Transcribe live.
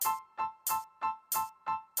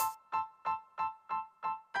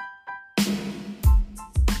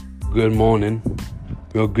Good morning.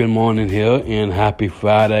 Real good morning here, and happy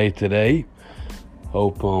Friday today.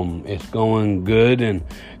 Hope it's going good and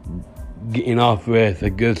getting off with a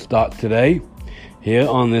good start today. Here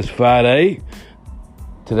on this Friday.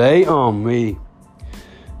 Today, I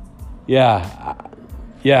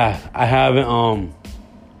haven't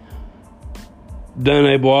done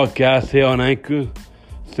a broadcast here on Anchor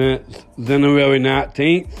since January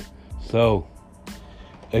 19th. So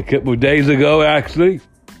a couple of days ago, actually.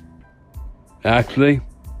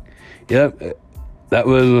 Yep, that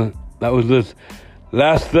was this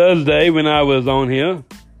last Thursday when I was on here.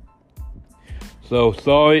 So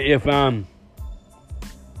sorry if I'm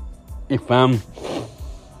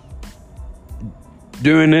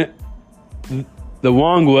doing it the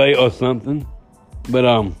wrong way or something, but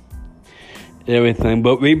everything.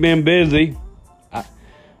 But we've been busy.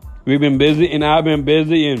 And I've been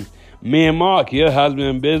busy, and me and Mark here has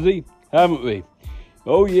been busy, haven't we?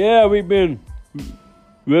 Oh yeah, we've been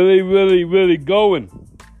really going.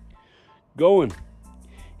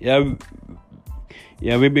 Yeah,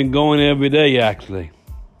 we've been going every day, actually.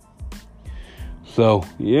 So,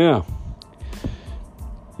 yeah,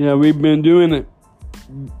 we've been doing it,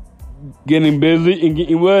 getting busy and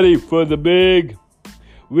getting ready for the big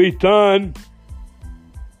return,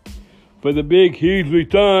 huge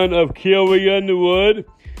return of Carrie Underwood,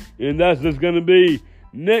 and that's just going to be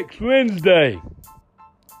next Wednesday.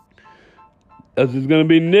 Actually,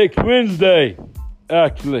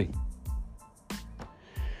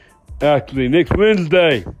 next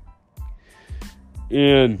Wednesday.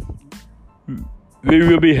 And we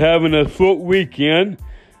will be having a short weekend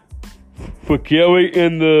for Carrie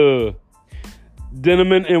and the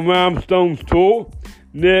Cinnamon and Rhinestones tour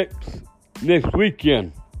next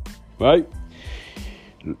weekend, right?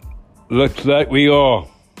 Looks like we are.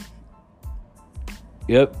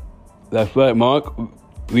 Yep, that's right, Mark.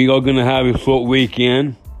 We are going to have a short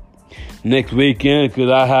weekend next weekend because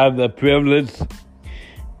I have the privilege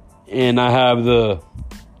and I have the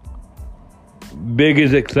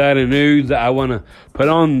biggest exciting news that I want to put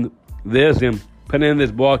on this and put in this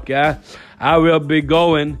broadcast. I will be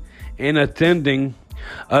going and attending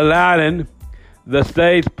Aladdin, the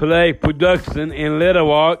stage play production in Little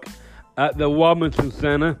Rock at the Robinson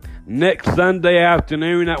Center next Sunday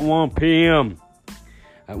afternoon at 1 p.m.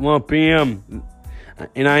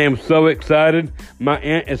 And I am so excited. My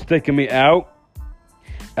aunt is taking me out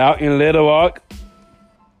in Little Rock,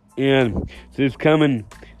 and she's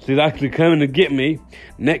actually coming to get me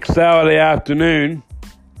next Saturday afternoon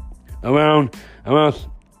around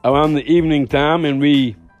the evening time, and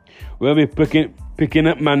we will be picking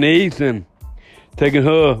up my niece and taking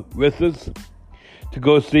her with us to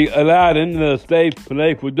go see Aladdin, the stage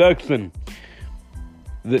play production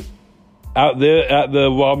out there at the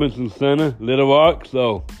Robinson Center, Little Rock.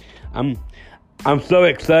 So I'm so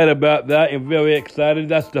excited about that, and very excited.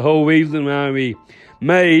 That's the whole reason why we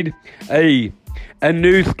made a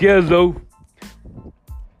new schedule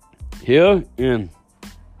here, and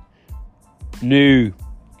new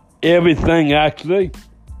everything, actually.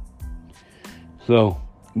 So,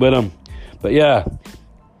 but yeah,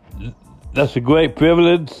 that's a great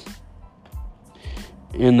privilege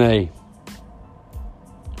and a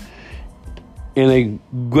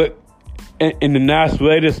nice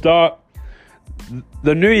way to start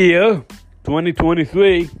the new year,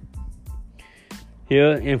 2023,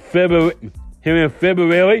 here in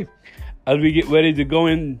February, as we get ready to go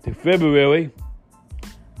into February,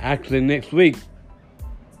 actually next week.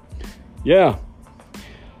 Yeah.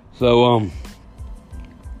 So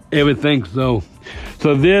everything. So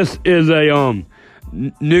this is a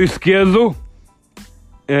new schedule,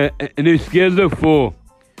 a new schedule for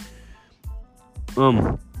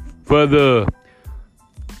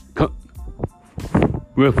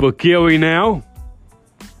Carrie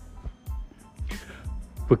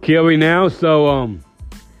now. So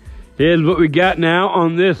here's what we got now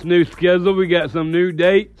on this new schedule. We got some new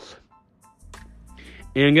dates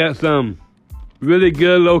and got some really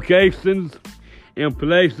good locations and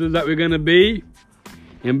places that we're gonna be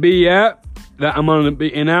at that I'm gonna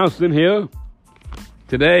be announcing here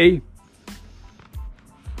today.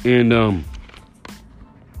 And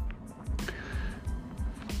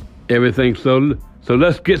everything. So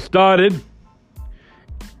let's get started.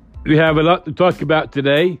 We have a lot to talk about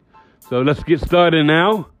today, so let's get started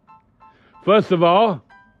now. First of all,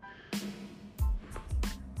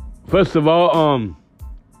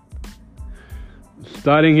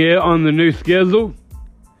 starting here on the new schedule,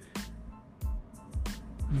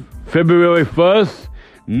 February 1st,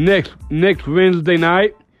 next Wednesday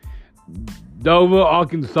night, Dover,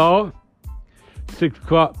 Arkansas, 6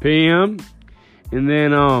 o'clock p.m. And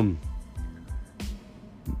then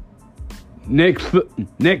next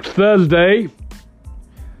Thursday,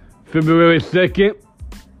 February 2nd,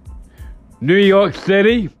 New York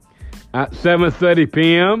City at 7:30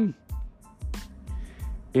 p.m.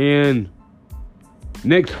 And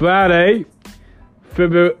next Friday,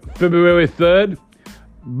 February 3rd,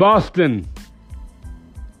 Boston,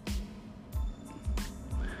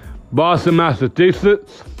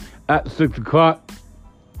 Massachusetts at 6 o'clock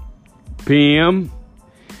p.m.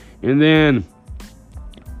 And then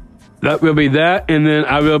that will be that. And then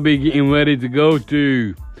I will be getting ready to go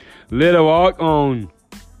to Little Rock on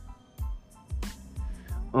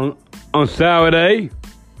Saturday.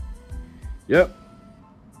 Yep.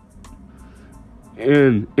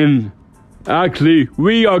 And actually,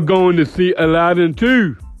 we are going to see Aladdin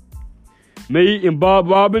too. Me and Bob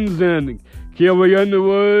Robbins and Carrie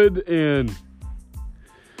Underwood and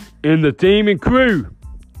the team and crew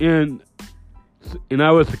and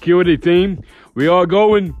our security team. We are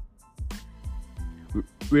going.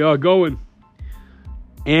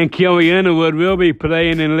 And Carrie Underwood will be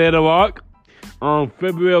playing in Little Rock on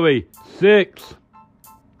February 6th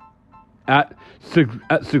at 6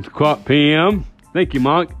 o'clock p.m. Thank you,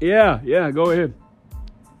 Mark. Yeah, go ahead.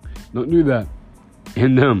 Don't do that.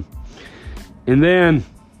 And then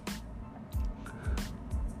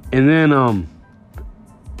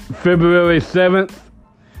February 7th,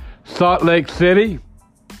 Salt Lake City,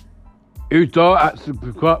 Utah at 6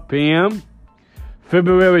 o'clock p.m.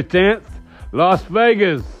 February 10th, Las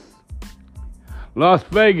Vegas,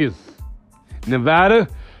 Nevada,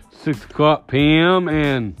 6 o'clock p.m.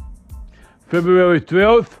 And February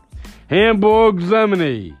 12th, Hamburg,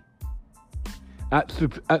 Germany, at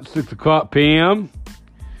 6 o'clock p.m.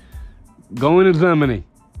 Going to Germany.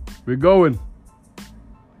 We're going.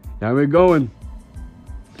 Yeah, we're going.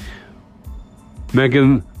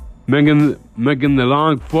 Making the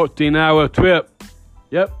long 14-hour trip.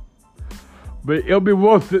 Yep. But it'll be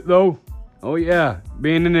worth it though. Oh yeah,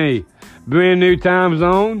 being in a brand new time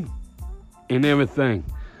zone and everything.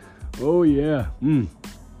 Oh yeah.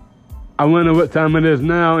 I wonder what time it is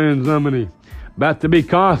now in Germany. About to be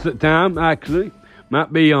concert time, actually.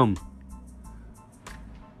 Might be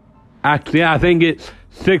actually I think it's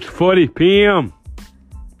 6:40 p.m.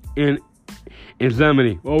 in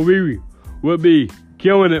Germany. Oh, we will be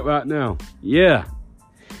killing it right now. Yeah.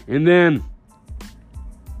 And then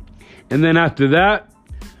after that,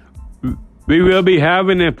 we will be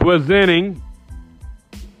having and presenting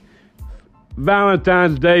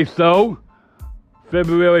Valentine's Day show,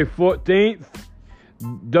 February 14th,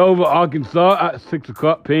 Dover, Arkansas at 6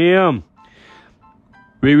 o'clock p.m.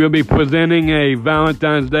 We will be presenting a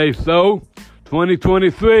Valentine's Day show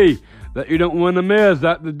 2023 that you don't want to miss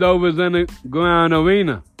at the Dover's Underground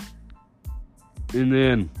Arena. And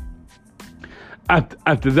then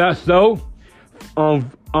after that show,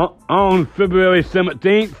 on February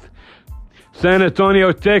 17th, San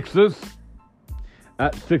Antonio, Texas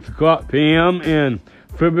at 6 o'clock p.m. And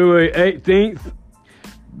February 18th,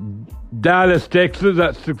 Dallas, Texas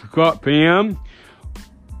at 6 o'clock p.m.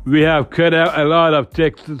 We have cut out a lot of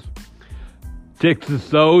Texas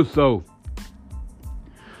shows, so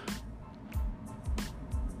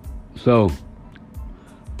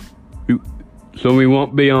we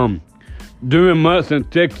won't be doing much in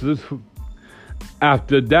Texas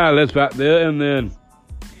after Dallas right there. And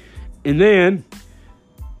then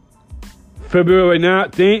February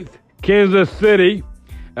 19th, Kansas City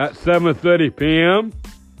at 7:30 p.m.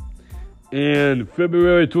 And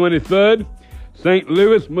February 23rd, St.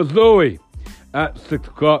 Louis, Missouri at 6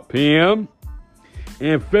 o'clock p.m.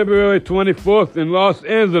 And February 24th in Los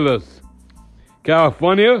Angeles,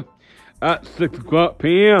 California at 6 o'clock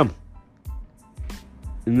p.m.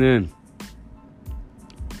 And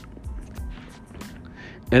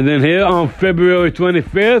then here on February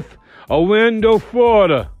 25th, Orlando,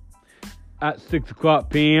 Florida at 6 o'clock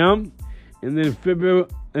p.m. And then February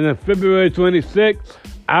 26th,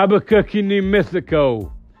 Albuquerque, New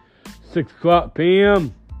Mexico, 6 o'clock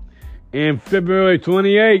p.m. And February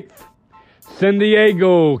 28th, San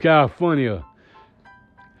Diego, California,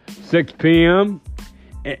 6 p.m.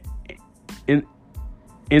 And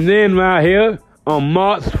then right here on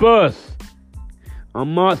March 1st,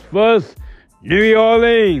 New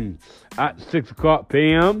Orleans at 6 o'clock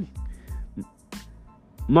p.m.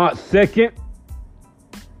 March 2nd,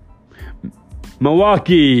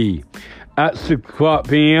 Milwaukee at 6 o'clock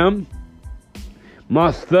p.m.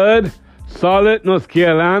 March 3rd, Charlotte, North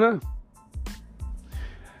Carolina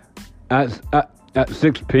at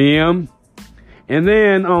 6 p.m. And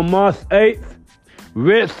then on March 8th,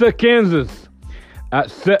 Ritza, Kansas at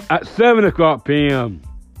 7 o'clock p.m.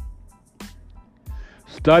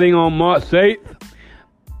 starting on March 8th,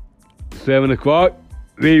 7 o'clock,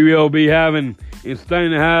 we will be having and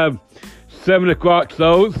starting to have 7 o'clock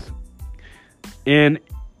shows. And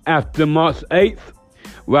after March 8th,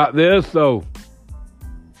 right there,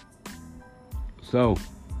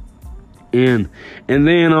 and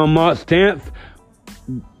then on March 10th,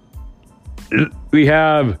 we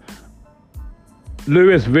have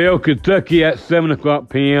Louisville, Kentucky at 7 o'clock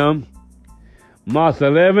p.m. March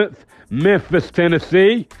 11th, Memphis,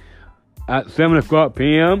 Tennessee at 7 o'clock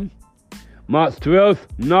p.m. March 12th,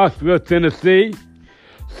 Knoxville, Tennessee,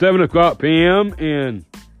 7 o'clock p.m. And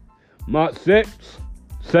March 6th,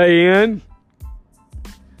 Cheyenne,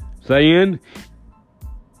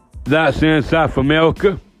 that's in South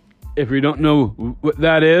America. If you don't know what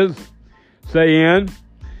that is, Cheyenne.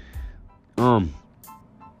 Kind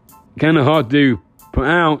of hard to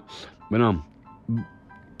pronounce, but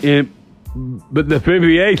but the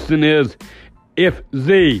abbreviation is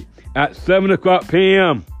FZ at 7 o'clock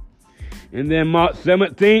p.m. And then March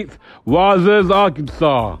 17th, Wazers,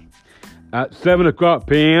 Arkansas at 7 o'clock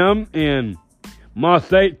p.m. And March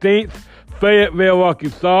 18th, Fayetteville,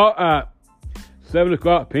 Arkansas at 7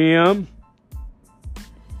 o'clock p.m.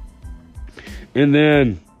 And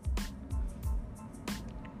then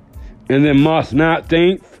March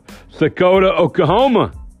 19th, Sakota,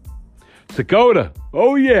 Oklahoma. Sakota,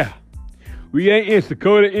 oh yeah. We ain't in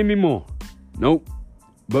Sakota anymore. Nope.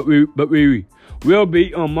 But we will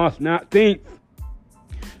be on March 19th.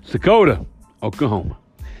 Sakota, Oklahoma.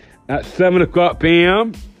 At 7 o'clock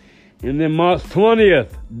p.m. And then March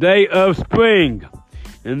 20th, Day of Spring.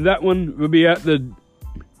 And that one will be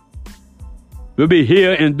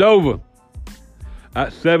here in Dover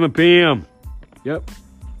at 7 p.m. Yep.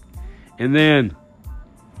 And then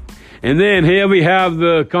here we have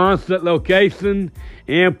the concert location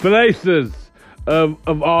and places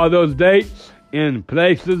of all those dates and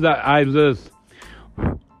places that I just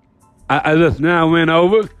now went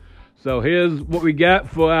over. So here's what we got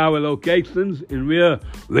for our locations, and we're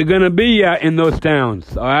gonna be in those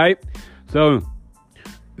towns. All right. So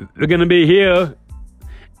we're gonna be here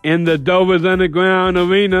in the Dover's Underground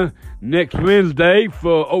Arena next Wednesday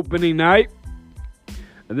for opening night,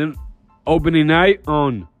 and then opening night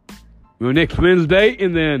on next Wednesday,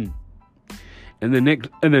 and then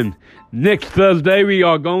next Thursday we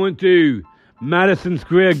are going to Madison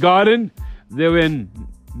Square Garden. They're in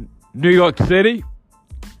New York City.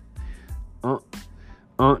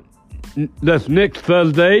 That's next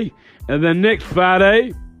Thursday, and then next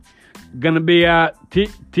Friday gonna be at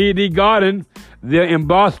TD Garden. They're in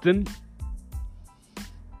Boston.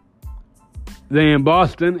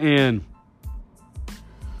 And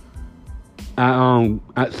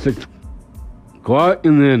at 6 o'clock,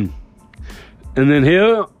 and then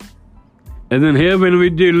here when we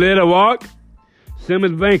do Little Walk,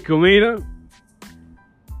 Simmons Bank Arena.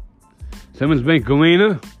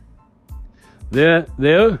 There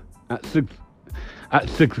at 6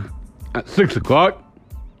 o'clock,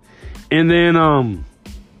 and then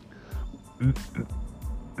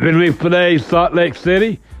when we play Salt Lake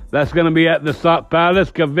City, that's gonna be at the Salt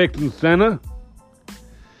Palace Convention Center.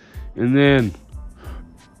 And then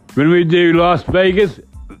when we do Las Vegas,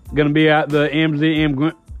 gonna be at the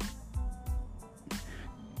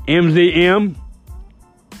MZM.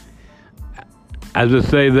 As I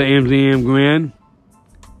say, the MZM Grand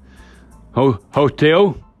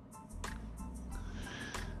Hotel,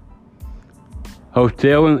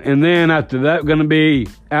 and then after that, we're gonna be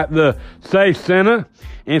at the Safe Center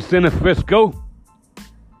in Center Frisco,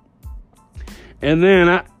 and then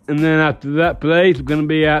after that place, we're gonna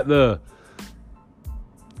be at the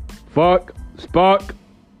Spark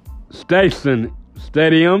Station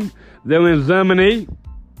Stadium. They're in Germany.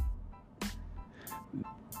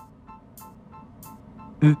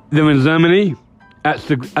 At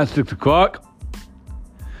 6 o'clock.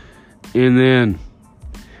 And then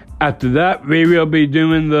after that, we will be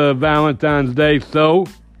doing the Valentine's Day show.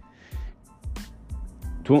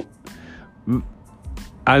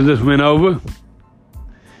 I just went over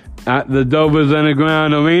at the Dover's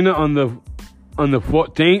Underground Arena on the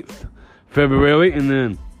 14th February, and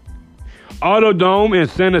then Autodome in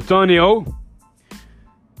San Antonio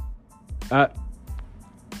at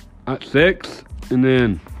 6, and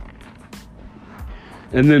then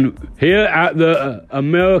here at the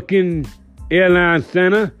American Airlines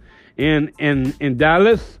Center in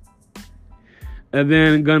Dallas, and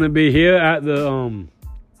then gonna be here at the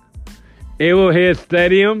Arrowhead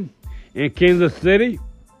Stadium in Kansas City,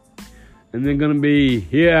 and then gonna be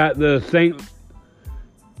here at the St.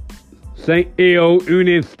 Leo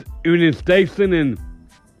Union Station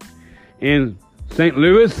in St.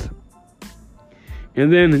 Louis,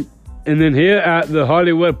 And then here at the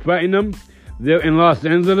Hollywood Platinum, they're in Los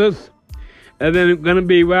Angeles. And then it's gonna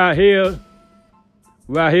be right here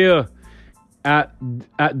at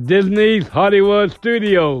Disney's Hollywood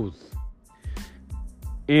Studios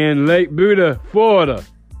in Lake Buda, Florida.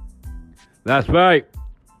 That's right.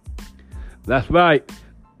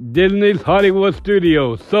 Disney's Hollywood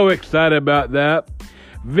Studios. So excited about that.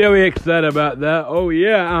 Very excited about that. Oh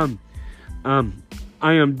yeah,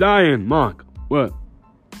 I am dying, Mark. What?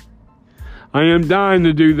 I am dying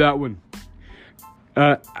to do that one.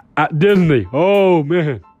 At Disney. Oh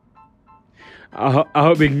man. I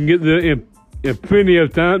hope we can get there in plenty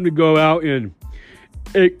of time to go out and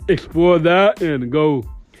explore that and go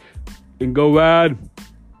ride,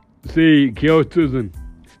 see characters and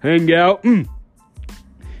hang out.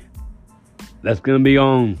 That's gonna be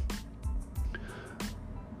on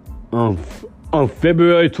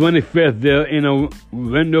February 25th there in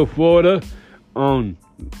Orlando, Florida, on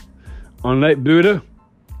Lake Buda,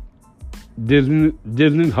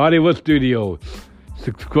 Disney Hollywood Studios,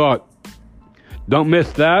 6 o'clock. Don't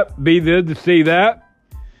miss that. Be there to see that.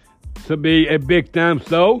 It'll be a big time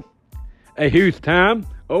show, a huge time.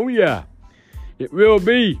 Oh yeah, it will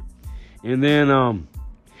be. And then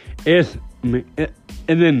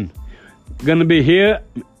gonna be here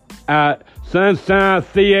at Sunshine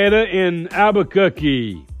Theater in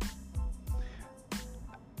Albuquerque.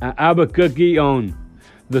 Albuquerque on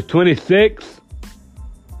the 26th.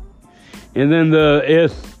 And then the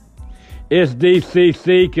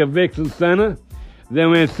SDCC Convention Center. Then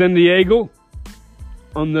we're in San Diego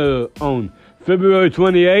on February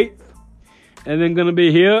 28th. And then gonna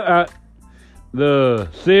be here at the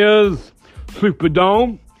Sears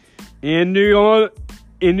Superdome in New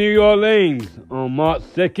Orleans on March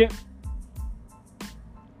 2nd.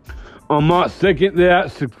 On March 2nd, they're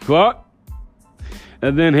at 6 o'clock.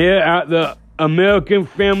 And then here at the American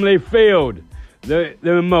Family Field, they're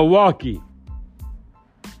in Milwaukee.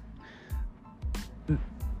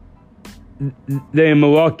 They're in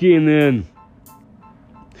Milwaukee, and then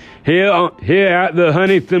here at the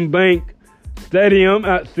Huntington Bank Stadium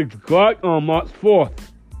at 6 o'clock on March 4th.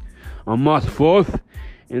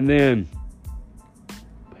 And then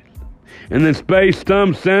Space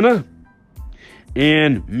Thumb Center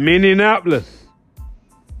in Minneapolis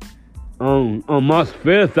on March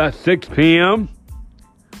 5th at 6 p.m.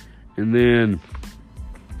 And then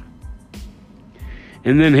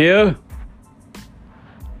here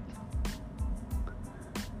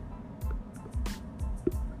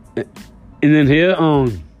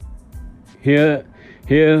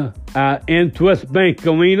at Interest Bank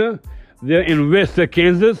Arena, they're in Rissa,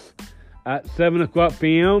 Kansas at 7 o'clock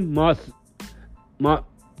p.m. March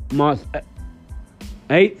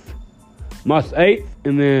 8th.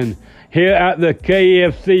 And then here at the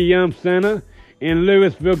KFC Yum Center in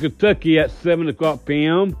Louisville, Kentucky at 7 o'clock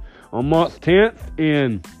p.m. on March 10th.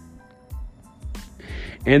 And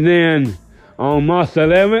then on March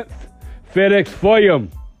 11th, FedEx Forum.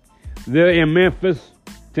 They're in Memphis,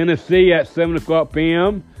 Tennessee at 7 o'clock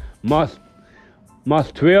p.m. March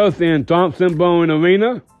 12th in Thompson-Bowen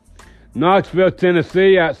Arena, Knoxville,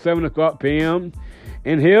 Tennessee at 7 o'clock p.m.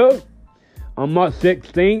 And here on March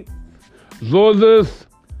 16th, Georgia's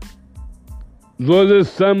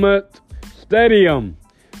Summit Stadium.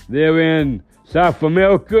 They're in South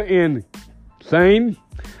America in Spain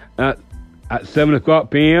at 7 o'clock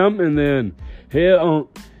p.m. And then here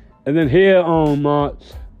on March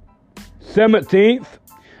 17th,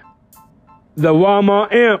 the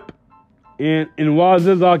Walmart Amp in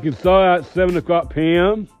Wazoo, Arkansas at 7 o'clock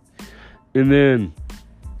p.m. And then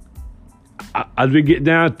as we get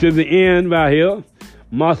down to the end right here,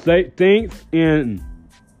 March 18th in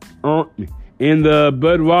the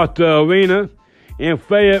Budweiser Arena in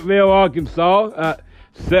Fayetteville, Arkansas at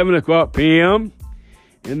 7 o'clock p.m.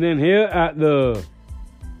 And then here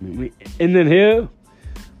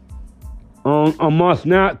on March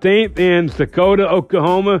 19th in Sakota,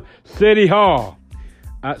 Oklahoma City Hall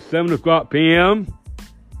at 7 o'clock p.m.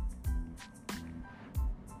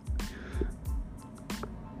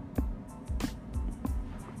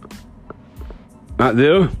 Right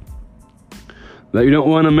there, that you don't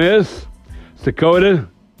want to miss, Sakota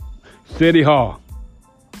City Hall.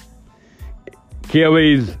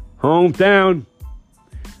 Carrie's hometown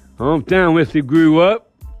where she grew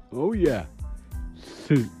up. Oh yeah,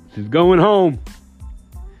 she's going home.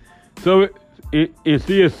 So, and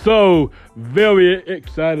she is so very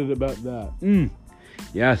excited about that.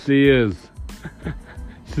 Yeah, she is.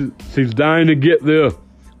 She's dying to get there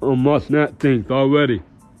on March 19th already.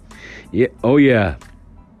 Yeah, oh yeah.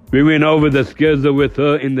 We went over the schedule with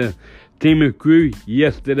her in the team and crew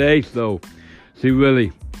yesterday, so She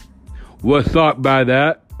really was shocked by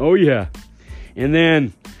that. Oh, yeah. And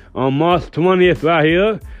then on March 20th right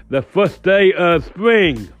here, the first day of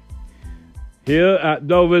spring here at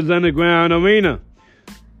Dover's Underground Arena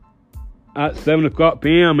at 7 o'clock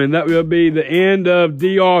p.m. And that will be the end of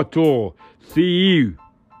DR Tour. See you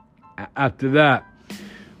after that.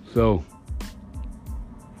 So,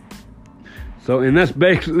 and that's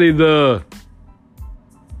basically the,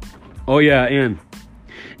 oh yeah, and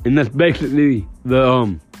that's basically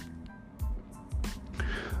the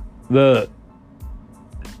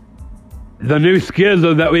new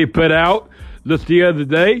schedule that we put out just the other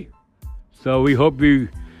day. So we hope you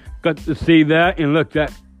got to see that and look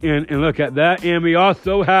at that. And we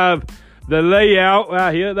also have the layout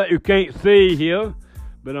right here that you can't see here,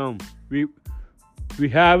 but we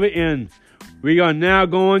have it, and we are now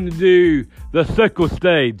going to do the circle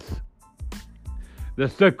stage. The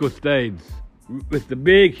circle stage with the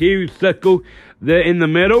big, huge circle there in the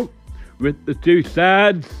middle, with the two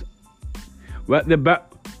sides right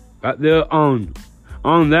there on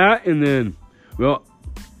that, and then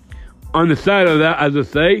on the side of that, as I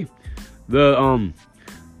say, the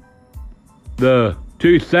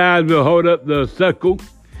two sides will hold up the circle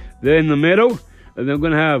there in the middle, and then we're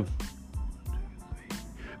gonna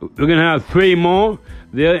have three more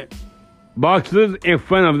there boxes in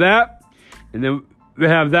front of that, and then we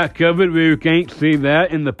have that covered where you can't see that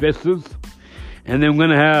in the pictures, and then we're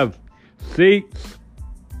gonna have seats,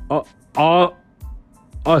 all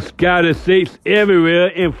scattered seats everywhere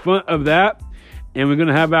in front of that, and we're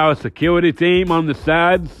gonna have our security team on the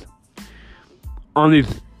sides, on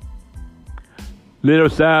these little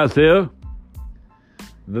sides here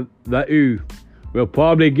that you will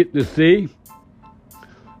probably get to see.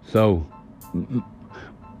 So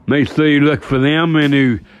make sure you look for them when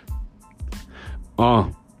you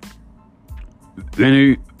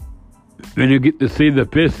get to see the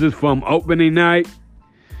pictures from opening night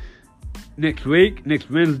next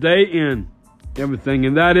Wednesday, and everything.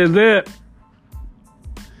 And that is it.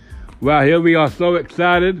 Right here, we are so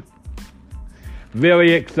excited,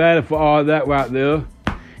 very excited for all that right there,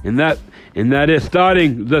 and that is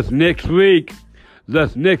starting just next week,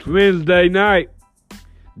 just next Wednesday night.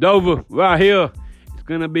 Dover, right here, it's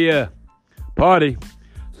gonna be a party,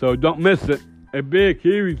 so don't miss it. A big,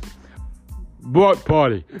 huge block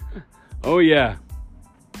party. Oh yeah,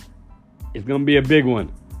 it's gonna be a big one,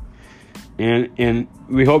 and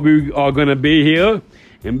we hope you are gonna be here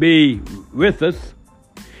and be with us.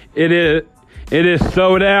 It is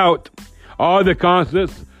sold out. All the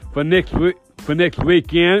concerts for next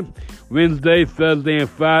weekend, Wednesday, Thursday, and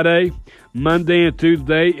Friday, Monday and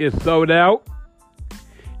Tuesday is sold out.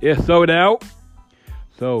 It's sold out.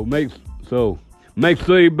 So make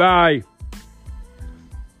sure you buy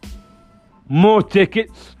more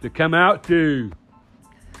tickets to come out to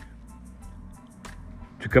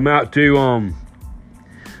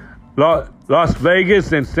Las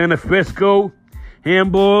Vegas and San Francisco,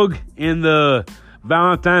 Hamburg in the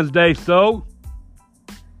Valentine's Day show.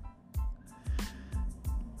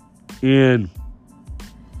 And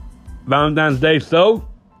Valentine's Day show.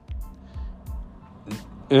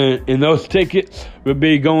 And those tickets will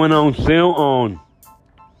be going on sale on,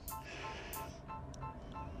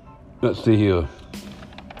 let's see here.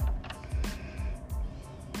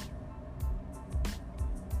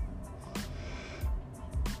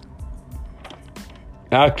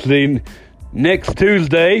 Actually, next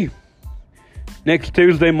Tuesday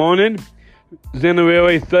morning,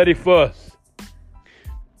 January 31st.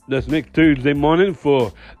 That's next Tuesday morning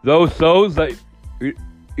for those shows that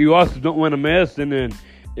you also don't want to miss, and then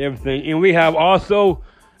everything. And we have also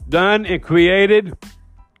done and created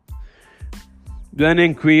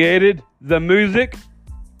the music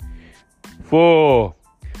for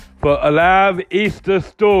a live Easter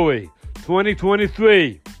story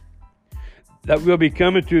 2023 that will be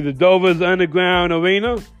coming to the Dover's Underground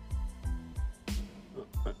Arena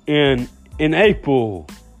in April.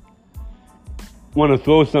 Want to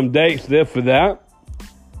throw some dates there for that.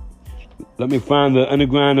 Let me find the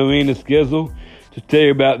Underground Arena schedule to tell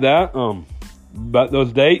you about that, about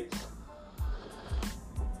those dates.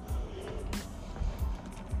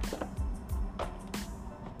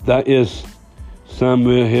 That is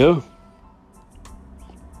somewhere here.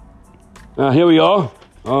 Here we are.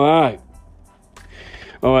 All right.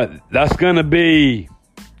 That's going to be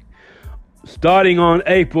starting on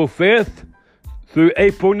April 5th through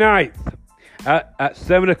April 9th at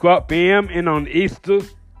 7 o'clock p.m. and on Easter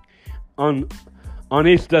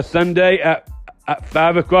Sunday at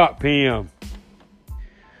 5 o'clock p.m.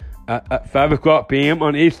 At 5 o'clock p.m.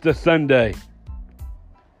 on Easter Sunday.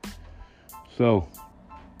 So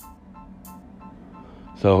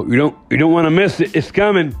So you don't want to miss it. It's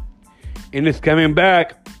coming, and it's coming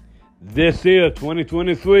back this year,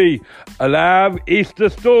 2023. Alive Easter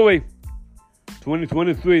Story,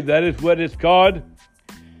 2023. That is what it's called.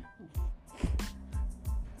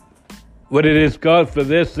 What it is called for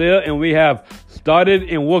this year, and we have started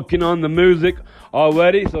and working on the music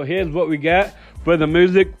already. So here's what we got for the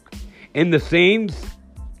music in the scenes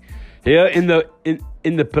here in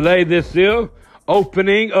the play this year.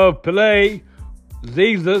 Opening of play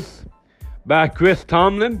Jesus by Chris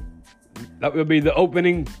Tomlin. That will be the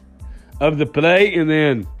opening of the play, and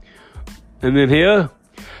then here,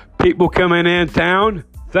 People Coming in Town.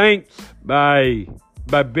 Thanks by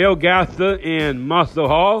Bill Gasser and Marcel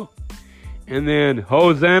Hall. And then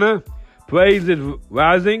Hosanna, Praise is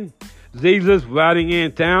Rising, Jesus Riding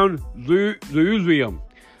in Town, Jerusalem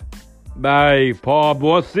by Paul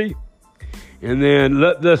Borsey. And then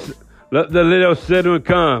Let the Little Children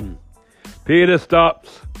Come. Peter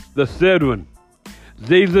Stops the Children.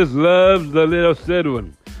 Jesus Loves the Little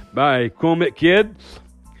Children by Cormac Kids.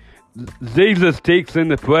 Jesus Teaching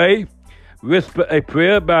to Pray. Whisper a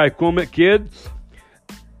Prayer by Cormac Kids.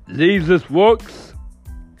 Jesus Works.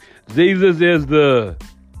 Jesus is the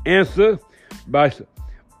Answer by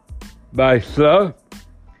Sir.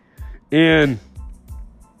 And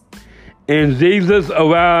Jesus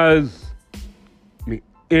Arise.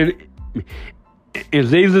 And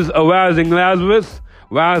Jesus Arising Lazarus.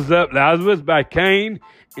 Rise Up Lazarus by Cain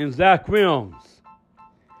and Zach Wilms.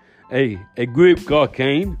 A group called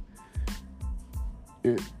Cain.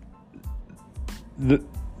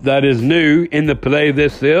 That is new in the play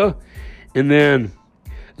this year. And then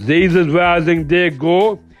Jesus Rising Dead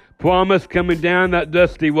Gore, Promise Coming Down That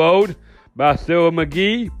Dusty Road by Sarah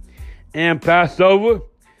McGee, and Passover,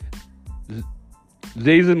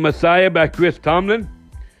 Jesus Messiah by Chris Tomlin.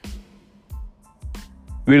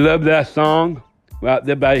 We love that song right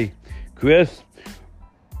there by Chris.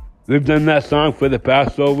 We've done that song for the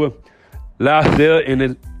Passover last year,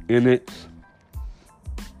 and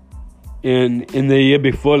in the year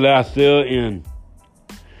before last year, and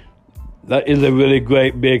that is a really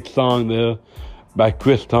great big song there by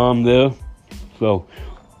Chris Tom there. So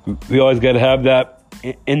we always got to have that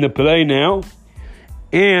in the play now.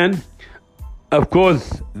 And of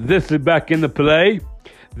course, this is back in the play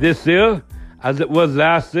this year, as it was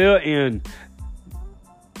last year and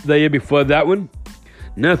the year before that one.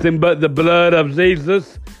 Nothing But the Blood of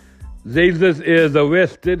Jesus. Jesus is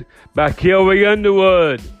arrested by Carrie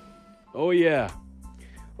Underwood. Oh yeah.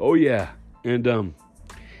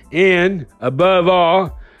 And above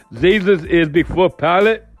all, Jesus is Before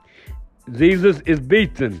Pilate. Jesus is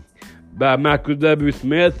Beaten by Michael W.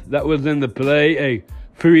 Smith. That was in the play a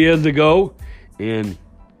few years ago, and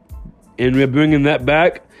we're bringing that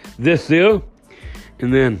back this year.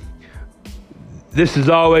 And then this has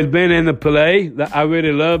always been in the play that I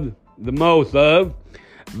really love the most of.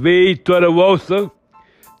 V. Tortuosa,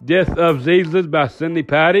 Death of Jesus by Cindy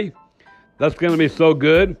Patty. That's going to be so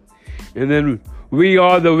good. And then We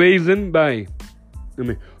Are the Reason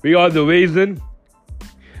We Are the Reason,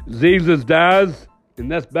 Jesus Dies,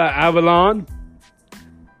 and that's by Avalon.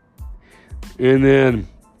 And then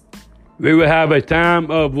we will have a time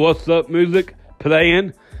of What's Up music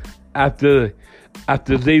playing after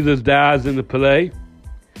Jesus dies in the play.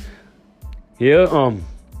 Here, we're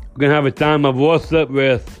gonna have a time of What's Up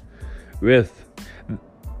with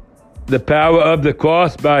The Power of the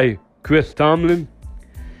Cross by Chris Tomlin,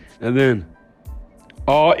 and then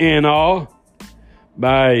All in All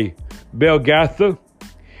by Bill Gasser,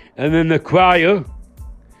 and then the choir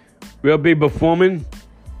will be performing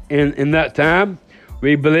in that time.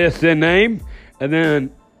 We bless their name, and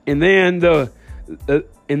then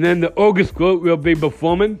the orchestra will be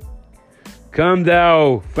performing Come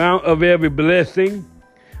Thou Fount of Every Blessing,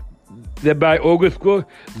 that by orchestra.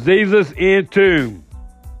 Jesus in Tomb.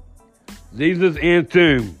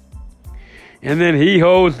 And then He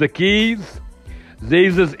Holds the Keys.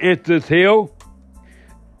 Jesus Enters Hell,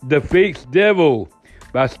 Defeats Devil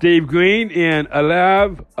by Steve Green, and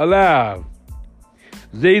Alive.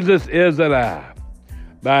 Jesus is Alive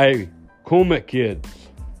by Cormac Kids.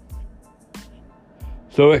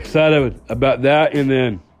 So excited about that. And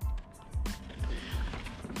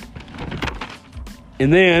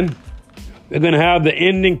then we're going to have the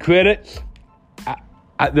ending credits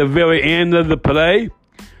at the very end of the play.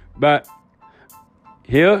 But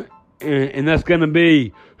here, and that's going to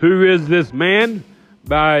be Who Is This Man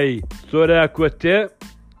by Soda Quartet.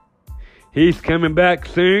 He's coming back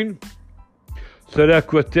soon. Soda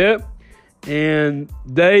Quartet. And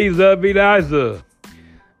Days of Eliza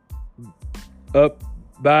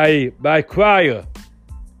by Choir.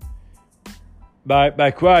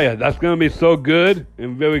 by choir. That's gonna be so good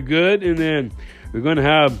and very good. And then we're gonna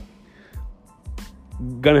have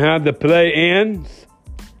the play ends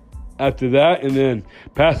after that, and then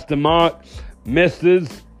Pastor Mark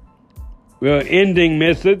misses. We're ending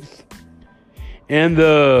misses, and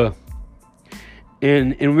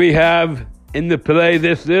we have in the play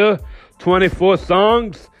this year 24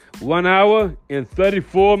 songs, 1 hour and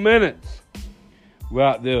 34 minutes.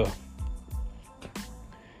 Right there.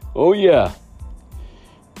 Oh yeah.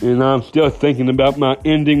 And I'm still thinking about my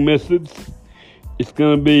ending message. It's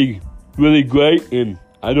gonna be really great, and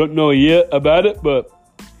I don't know yet about it, but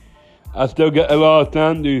I still got a lot of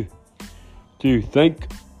time to think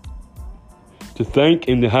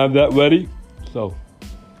and to have that ready. So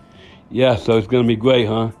yeah, so it's gonna be great,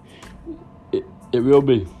 huh? It will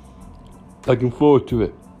be. Looking forward to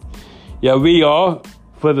it. Yeah, we are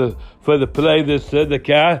for the play this year. The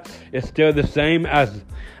cast is still the same as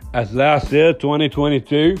last year,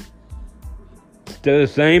 2022. Still the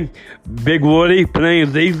same. Big Woody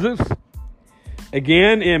playing Jesus.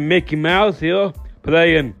 Again, and Mickey Mouse here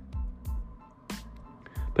playing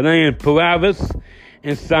Paravis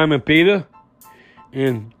and Simon Peter.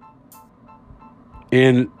 And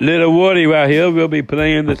Little Woody right here will be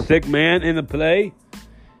playing the sick man in the play.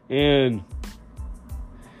 And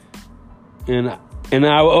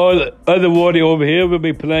our other Woody over here will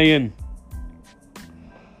be playing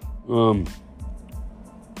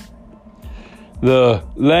the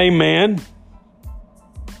lame man,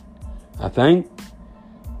 I think.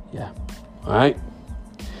 Yeah. All right.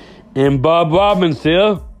 And Bob Robbins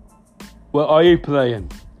here. What are you playing?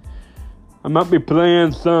 I might be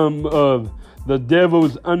playing some of the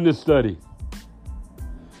Devil's Understudy.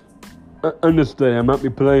 Understudy. I might be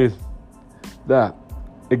playing that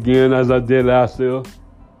again as I did last year.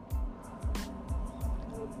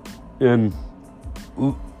 And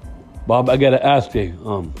Bob, I gotta ask you,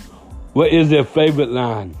 what is your favorite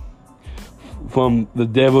line from the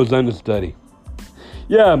Devil's Understudy?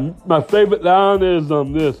 Yeah, my favorite line is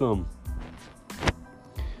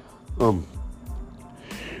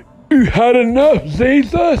you had enough,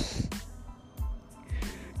 Jesus.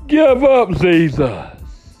 Give up, Jesus.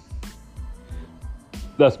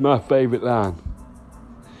 That's my favorite line.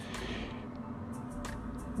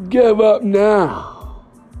 Give up now.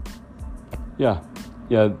 Yeah,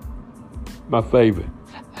 my favorite.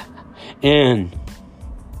 And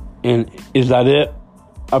is that it?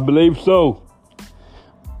 I believe so.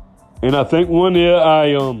 And I think one year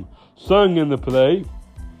I sung in the play.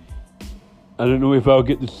 I don't know if I'll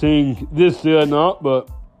get to sing this year or not, but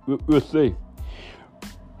we'll see.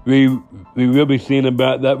 We will be seeing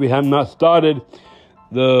about that. We have not started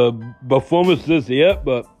the performances yet,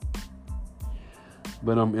 but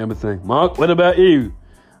everything. Mark, what about you?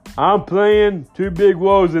 I'm playing two big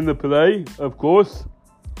roles in the play, of course.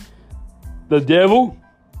 The devil.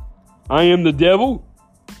 I am the devil.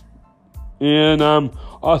 And I'm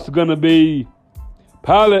also going to be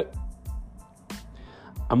Pilate.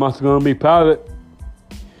 I'm also going to be Pilate.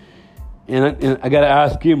 And I got to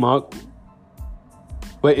ask you, Mark,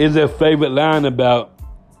 what is your favorite line about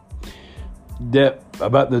the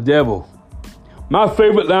devil? My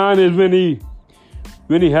favorite line is when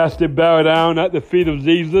he has to bow down at the feet of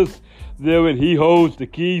Jesus, there when he holds the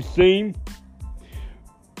keys scene.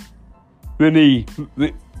 When he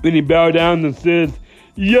bows down and says,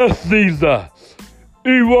 "Yes, Jesus,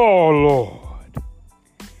 you are Lord,"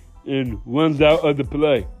 and runs out of the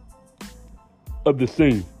play, of the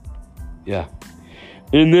scene. Yeah.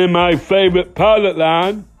 And then my favorite Pilate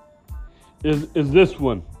line is this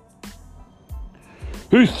one.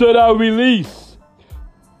 Who should I release?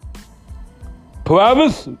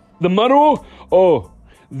 Barabbas, the murderer, or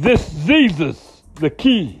this Jesus, the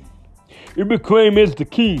king? You proclaim is the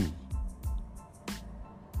king.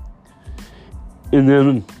 And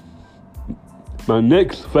then my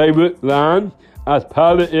next favorite line as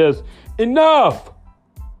Pilate is, enough!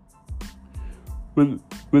 When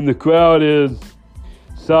the crowd is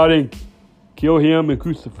shouting, kill him and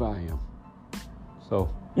crucify him. So,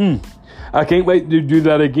 I can't wait to do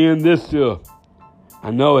that again this year.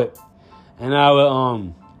 I know it. And I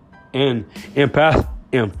will, and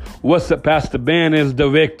Pastor Ben is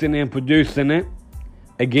directing and producing it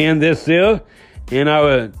again this year. And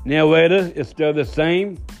our narrator is still the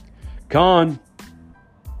same, Con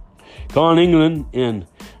England. And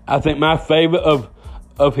I think my favorite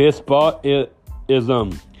of his part is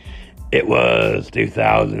it was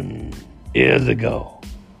 2,000 years ago.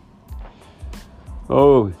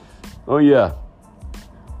 Oh yeah.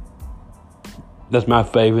 That's my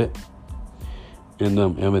favorite. And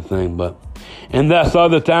everything, and that's all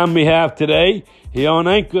the time we have today here on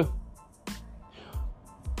Anchor.